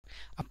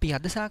අපි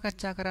අද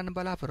සාකච්ඡා කරන්න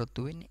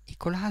බලාපොරොත්තු වෙන්නේ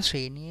 11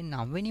 ශ්‍රේණියේ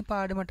 9 වෙනි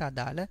පාඩමට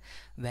අදාළ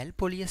වැල්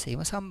පොලිය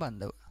සේම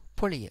සම්බන්ධව.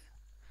 පොලිය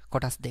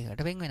කොටස්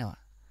දෙකකට වෙන් වෙනවා.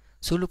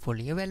 සුළු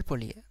පොලිය, වැල්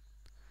පොලිය.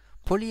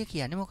 පොලිය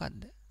කියන්නේ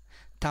මොකද්ද?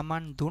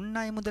 Taman දුන්න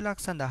අය මුදලක්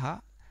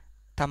සඳහා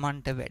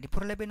Tamanට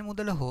වැඩිපුර ලැබෙන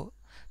මුදල හෝ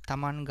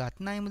Taman ගත්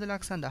ණය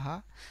මුදලක්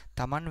සඳහා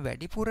Taman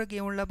වැඩිපුර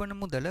ගෙවුම් ලබන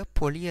මුදල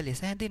පොලිය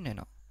ලෙස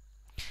හැඳින්වෙනවා.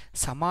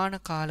 සමාන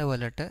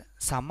කාලවලට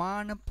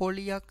සමාන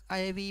පොලියක්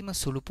අයවීම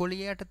සුළු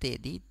පොලිය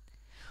යටතේදී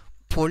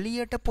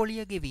පොලියට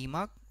පොලිය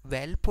ගෙවීමක්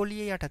වැල්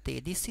පොලිය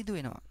යටතේදී සිදු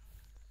වෙනවා.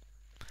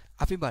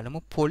 අපි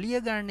බලමු පොලිය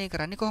ගණනය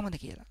කරන්නේ කොහොමද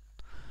කියලා.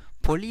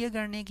 පොලිය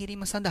ගණනය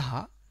කිරීම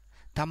සඳහා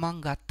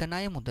Taman ගත්ත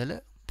ණය මුදල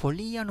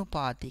පොලිය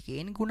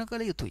අනුපාතිකයෙන් ගුණ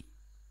කළ යුතුයි.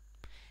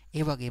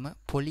 ඒ වගේම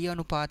පොලිය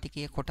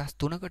අනුපාතිකයේ කොටස්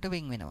තුනකට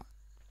වෙන් වෙනවා.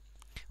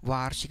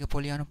 වාර්ෂික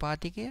පොලිය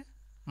අනුපාතිකය,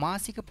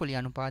 මාසික පොලිය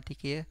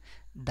අනුපාතිකය,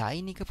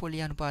 දෛනික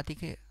පොලිය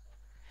අනුපාතිකය.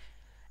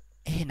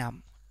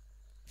 එහෙනම්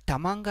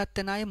Taman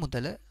ගත්ත ණය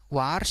මුදල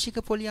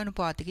වාර්ෂික පොලිය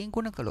අනුපාතිකයෙන්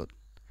ගුණ කළොත්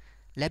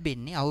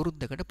ලැබෙන්නේ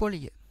අවුරුද්දකට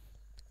පොලිය.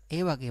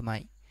 ඒ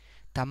වගේමයි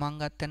Taman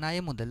ගත්ත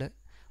ණය මුදල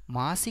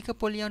මාසික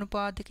පොලිය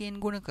අනුපාතිකයෙන්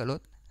ගුණ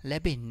කළොත්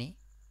ලැබෙන්නේ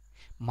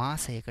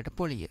මාසයකට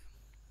පොලිය.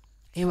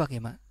 ඒ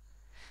වගේම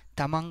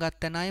Taman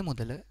ගත්ත ණය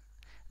මුදල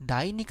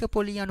දෛනික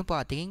පොලිය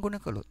අනුපාතයෙන් ගුණ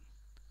කළොත්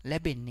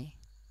ලැබෙන්නේ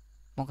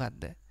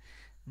මොකද්ද?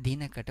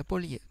 දිනකට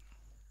පොලිය.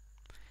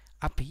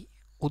 අපි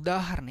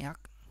උදාහරණයක්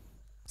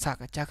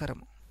සාකච්ඡා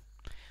කරමු.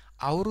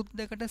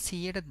 අවුරුද්දකට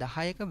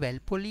 110ක වැල්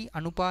පොලි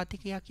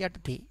අනුපාතිකයක්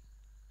යටතේ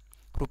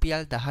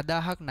රුපියල්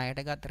 10000ක්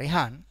ණයටගත්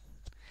රෙහාන්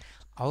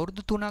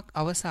අවුරුදු 3ක්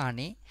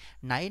අවසානයේ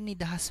ණය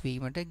නිදහස්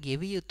වීමට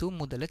ගෙවිය යුතු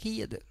මුදල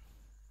කීයද?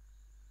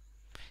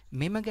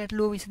 මෙම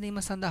ගැටලුව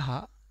විසඳීම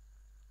සඳහා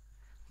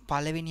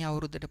පළවෙනි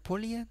අවුරුද්දට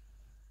පොලිය,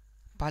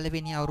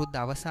 පළවෙනි අවුරුද්ද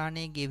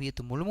අවසානයේ ගෙවිය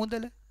යුතු මුළු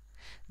මුදල,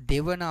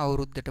 දෙවන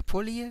අවුරුද්දට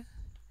පොලිය,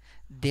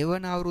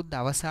 දෙවන අවුරුද්ද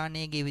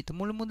අවසානයේ ගෙවිය යුතු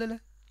මුළු මුදල,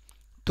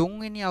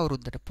 තුන්වෙනි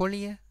අවුරුද්දට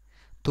පොලිය,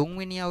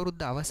 තුන්වෙනි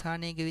අවුරුද්ද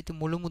අවසානයේ ගෙවිය යුතු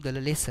මුළු මුදල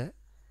ලෙස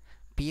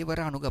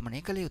පියවර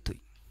අනුගමනය කළ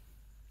යුතුයි.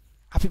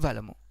 අපි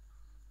බලමු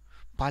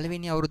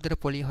පළවෙනි අවුරුද්දට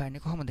පොලිය හොයන්නේ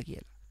කොහොමද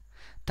කියලා.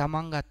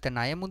 Taman ගත්ත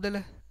ණය මුදල,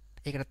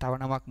 ඒකට තව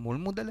නමක් මුල්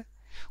මුදල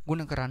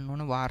ගුණ කරන්න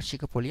ඕන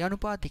වාර්ෂික පොලිය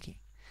අනුපාතිකේ.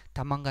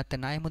 Taman ගත්ත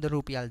ණය මුදල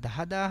රුපියල්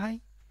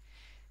 10000යි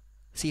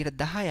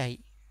 10%යි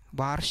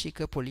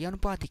වාර්ෂික පොලිය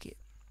අනුපාතිකය.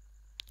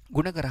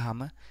 ගුණ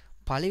කරාම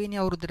පළවෙනි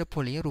අවුරුද්දට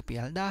පොලිය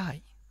රුපියල්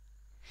 1000යි.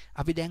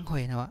 අපි දැන්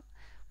හොයනවා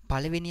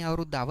පළවෙනි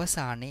අවුරුද්ද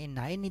අවසානයේ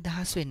ණය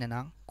නිදහස් වෙන්න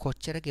නම්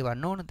කොච්චර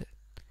ගෙවන්න ඕනද?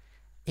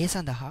 ඒ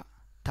සඳහා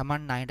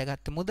Taman ණයට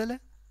ගත්ත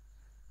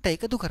මුදලට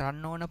එකතු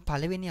කරන්න ඕන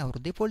පළවෙනි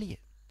අවුරුද්දේ පොලිය.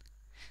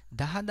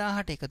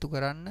 10000ට එකතු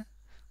කරන්න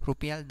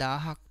රුපියල්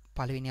 1000ක්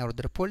පළවෙනි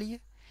අවුරුද්දට පොලිය.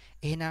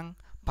 එහෙනම්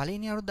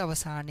පළවෙනි අවුරුද්ද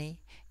අවසානයේ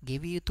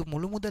ගෙවිය යුතු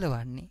මුළු මුදල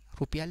වන්නේ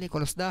රුපියල්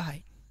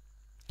 11000යි.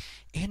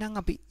 එහෙනම්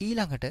අපි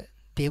ඊළඟට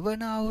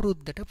දෙවන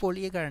අවුරුද්දට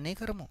පොලිය ගණනය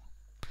කරමු.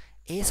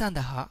 ඒ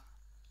සඳහා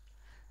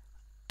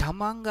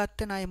Taman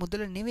ගත්ත ණය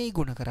මුදල නෙවෙයි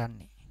ගුණ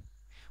කරන්නේ.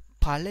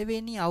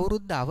 පළවෙනි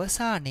අවුරුද්ද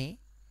අවසානයේ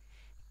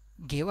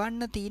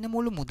ගෙවන්න තියෙන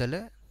මුළු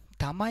මුදල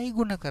තමයි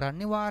ගුණ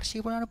කරන්නේ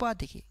වාර්ෂික පොලිය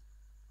අනුපාතිකේ.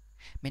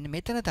 මෙන්න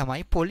මෙතන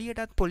තමයි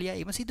පොලියටත්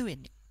පොලියයිම සිදු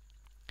වෙන්නේ.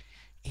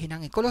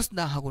 එහෙනම්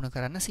 11000 ගුණ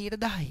කරන්න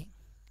 110යි.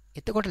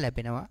 එතකොට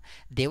ලැබෙනවා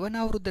දෙවන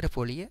අවුරුද්දට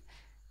පොලිය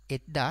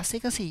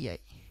 1100යි.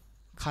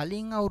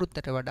 කලින්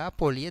අවුරුද්දට වඩා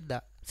පොලිය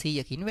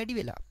 100කින් වැඩි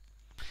වෙලා.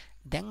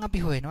 දැන් අපි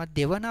හොයනවා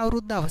දෙවන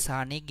අවුරුද්ද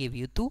අවසානයේ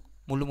ගෙවිය යුතු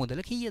මුළු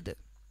මුදල කීයද?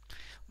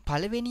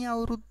 පළවෙනි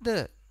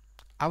අවුරුද්ද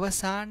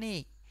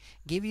අවසානයේ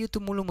ගෙවිය යුතු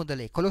මුළු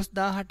මුදල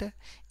 11000ට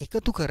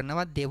එකතු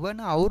කරනවා දෙවන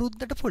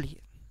අවුරුද්දට පොලිය.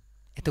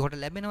 එතකොට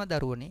ලැබෙනවා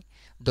දරුවනේ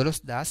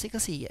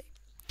 12100යි.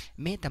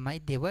 මේ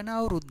තමයි දෙවන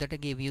අවුරුද්දට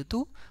ගෙවිය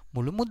යුතු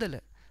මුළු මුදල.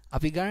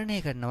 අපි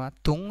ගණනය කරනවා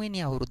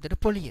තුන්වෙනි අවුරුද්දට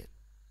පොලිය.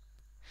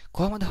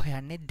 කොහොමද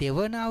හොයන්නේ?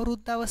 දෙවන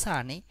අවුරුද්ද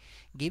අවසානයේ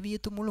ගෙවිය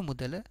යුතු මුළු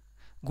මුදල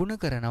ගුණ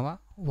කරනවා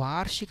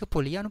වාර්ෂික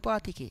පොලිය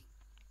අනුපාතිකේ.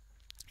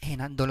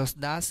 එහෙනම්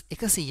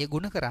 12100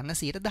 ගුණ කරන්න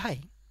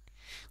 10%යි.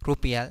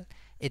 රුපියල්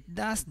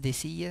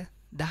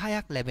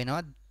 1210ක්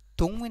ලැබෙනවා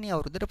තුන්වෙනි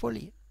අවුරුද්දට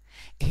පොලිය.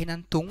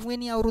 එහෙනම්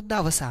තුන්වෙනි අවුරුද්ද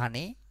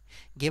අවසානයේ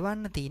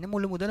ගෙවන්න තියෙන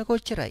මුළු මුදල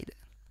කොච්චරයිද?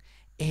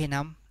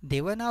 එහෙනම්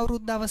දෙවන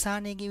අවුරුද්ද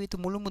අවසානයේ ගෙවිය යුතු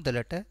මුළු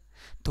මුදලට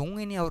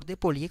තුන්වෙනි අවුරුද්දේ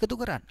පොලිය එකතු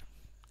කරන්න.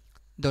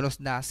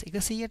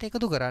 12100ට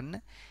එකතු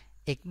කරන්න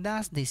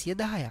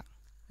 1210ක්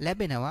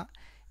ලැබෙනවා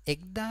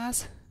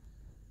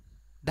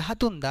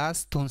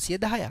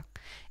 13310ක්.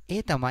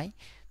 ඒ තමයි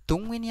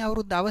තුන්වෙනි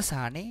අවුරුද්ද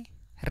අවසානයේ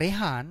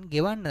රෙහාන්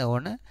ගෙවන්න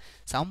ඕන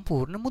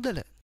සම්පූර්ණ මුදල.